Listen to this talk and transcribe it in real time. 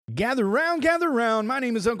Gather round, gather round. My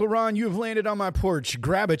name is Uncle Ron. You have landed on my porch.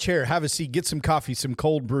 Grab a chair, have a seat, get some coffee, some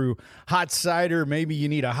cold brew, hot cider. Maybe you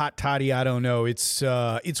need a hot toddy. I don't know. It's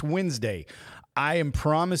Wednesday. I am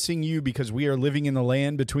promising you, because we are living in the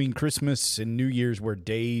land between Christmas and New Year's where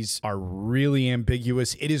days are really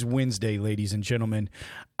ambiguous. It is Wednesday, ladies and gentlemen.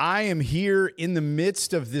 I am here in the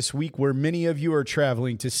midst of this week where many of you are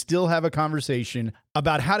traveling to still have a conversation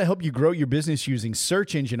about how to help you grow your business using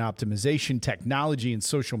search engine optimization, technology, and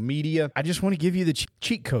social media. I just want to give you the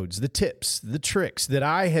cheat codes, the tips, the tricks that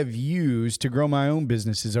I have used to grow my own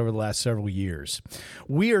businesses over the last several years.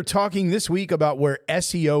 We are talking this week about where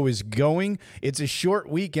SEO is going. It's a short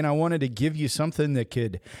week, and I wanted to give you something that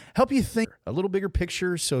could help you think a little bigger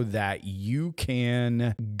picture so that you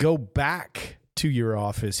can go back to your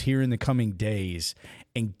office here in the coming days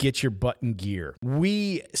and get your butt in gear.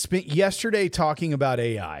 We spent yesterday talking about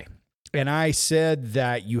AI, and I said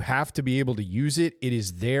that you have to be able to use it. It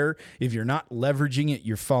is there. If you're not leveraging it,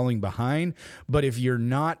 you're falling behind. But if you're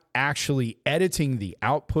not actually editing the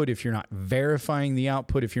output, if you're not verifying the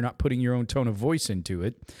output, if you're not putting your own tone of voice into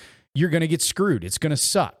it, you're going to get screwed. It's going to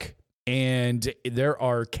suck. And there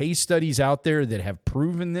are case studies out there that have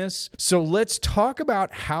proven this. So let's talk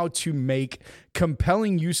about how to make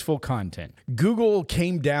compelling, useful content. Google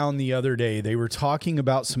came down the other day. They were talking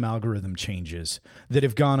about some algorithm changes that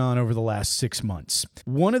have gone on over the last 6 months.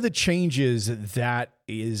 One of the changes that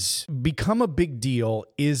is become a big deal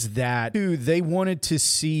is that they wanted to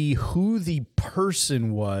see who the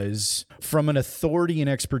person was from an authority and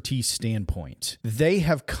expertise standpoint. They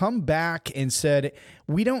have come back and said,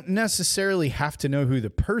 we don't necessarily have to know who the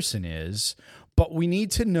person is, but we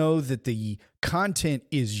need to know that the content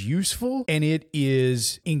is useful and it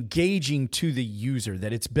is engaging to the user,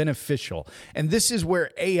 that it's beneficial. And this is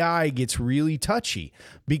where AI gets really touchy,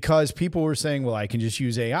 because people were saying, well, I can just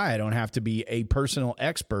use AI. I don't have to be a personal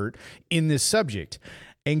expert in this subject.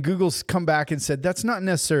 And Google's come back and said, that's not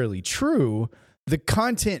necessarily true. The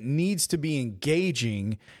content needs to be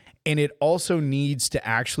engaging, and it also needs to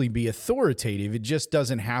actually be authoritative. It just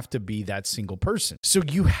doesn't have to be that single person. So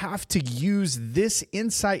you have to use this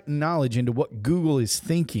insight and knowledge into what Google is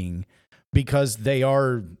thinking, because they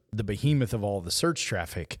are the behemoth of all the search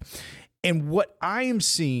traffic. And what I am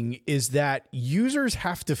seeing is that users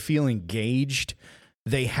have to feel engaged.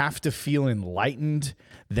 They have to feel enlightened.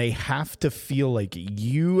 They have to feel like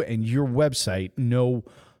you and your website know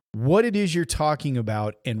what it is you're talking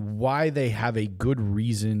about and why they have a good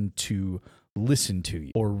reason to listen to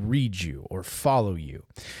you or read you or follow you.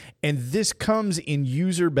 And this comes in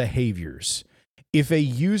user behaviors. If a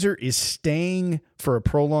user is staying for a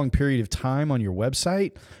prolonged period of time on your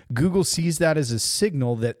website, Google sees that as a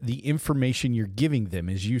signal that the information you're giving them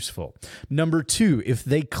is useful. Number two, if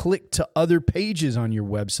they click to other pages on your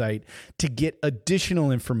website to get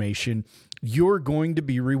additional information, you're going to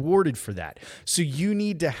be rewarded for that. So you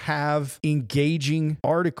need to have engaging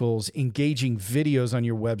articles, engaging videos on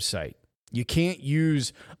your website. You can't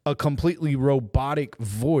use a completely robotic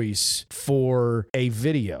voice for a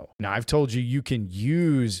video. Now, I've told you you can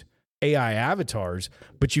use AI avatars,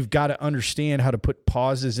 but you've got to understand how to put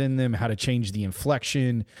pauses in them, how to change the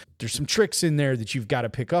inflection. There's some tricks in there that you've got to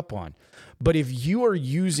pick up on. But if you are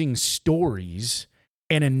using stories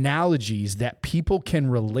and analogies that people can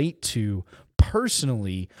relate to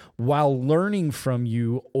personally while learning from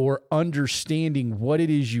you or understanding what it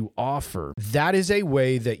is you offer, that is a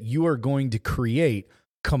way that you are going to create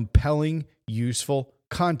compelling, useful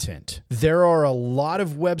content. There are a lot of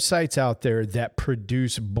websites out there that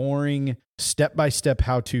produce boring step-by-step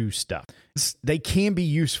how-to stuff. They can be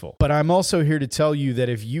useful, but I'm also here to tell you that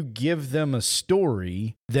if you give them a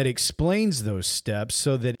story that explains those steps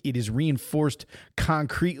so that it is reinforced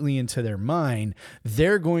concretely into their mind,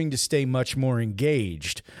 they're going to stay much more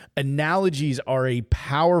engaged. Analogies are a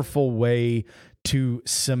powerful way to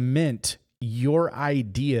cement your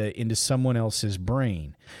idea into someone else's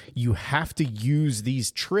brain. You have to use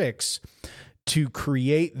these tricks to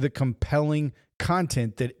create the compelling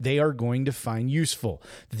content that they are going to find useful.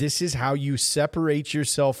 This is how you separate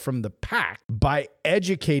yourself from the pack, by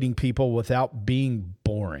educating people without being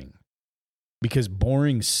boring. Because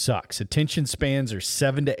boring sucks. Attention spans are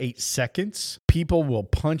 7 to 8 seconds. People will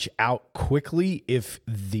punch out quickly if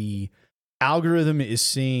the algorithm is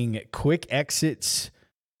seeing quick exits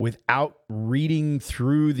without reading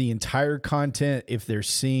through the entire content. If they're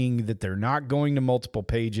seeing that they're not going to multiple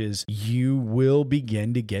pages, you will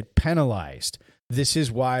begin to get penalized. This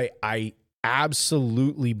is why I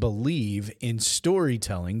absolutely believe in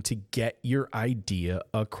storytelling to get your idea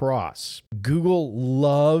across. Google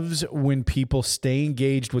loves when people stay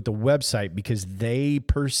engaged with the website because they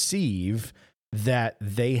perceive that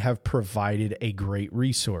they have provided a great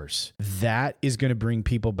resource. That is going to bring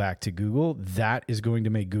people back to Google. That is going to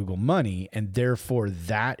make Google money. And therefore,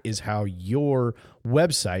 that is how your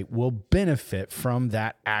website will benefit from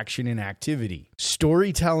that action and activity.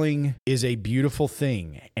 Storytelling is a beautiful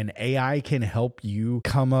thing, and AI can help you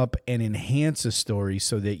come up and enhance a story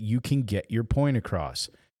so that you can get your point across.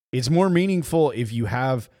 It's more meaningful if you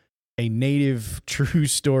have a native, true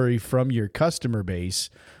story from your customer base,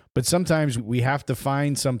 but sometimes we have to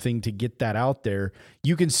find something to get that out there.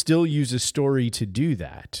 You can still use a story to do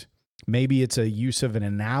that. Maybe it's a use of an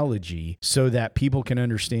analogy so that people can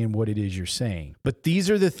understand what it is you're saying. But these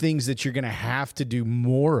are the things that you're going to have to do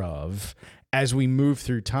more of as we move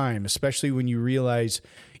through time, especially when you realize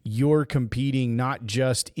you're competing not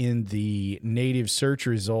just in the native search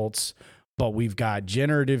results, but we've got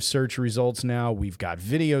generative search results now. We've got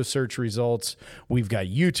video search results. We've got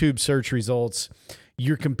YouTube search results.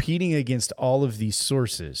 You're competing against all of these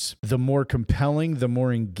sources. The more compelling, the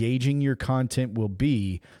more engaging your content will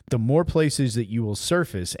be, the more places that you will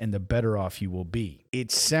surface and the better off you will be. It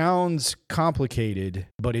sounds complicated,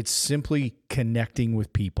 but it's simply connecting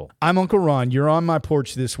with people. I'm Uncle Ron. You're on my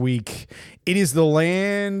porch this week. It is the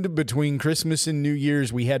land between Christmas and New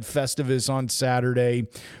Year's. We had Festivus on Saturday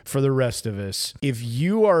for the rest of us. If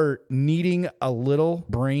you are needing a little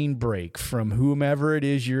brain break from whomever it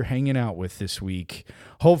is you're hanging out with this week,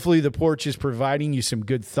 hopefully the porch is providing you some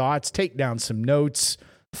good thoughts. Take down some notes.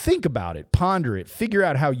 Think about it. Ponder it. Figure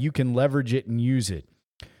out how you can leverage it and use it.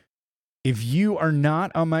 If you are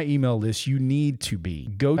not on my email list, you need to be.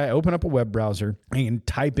 Go open up a web browser and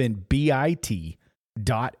type in bit.ly/porch,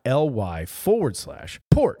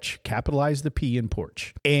 capitalize the P in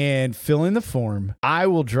porch, and fill in the form. I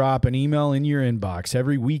will drop an email in your inbox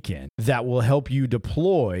every weekend that will help you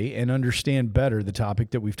deploy and understand better the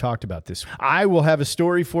topic that we've talked about this. I will have a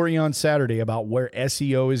story for you on Saturday about where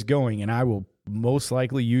SEO is going, and I will most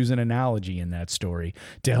likely use an analogy in that story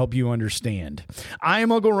to help you understand. I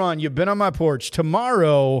am Uncle Ron. You've been on my porch.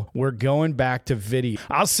 Tomorrow, we're going back to video.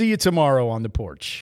 I'll see you tomorrow on the porch.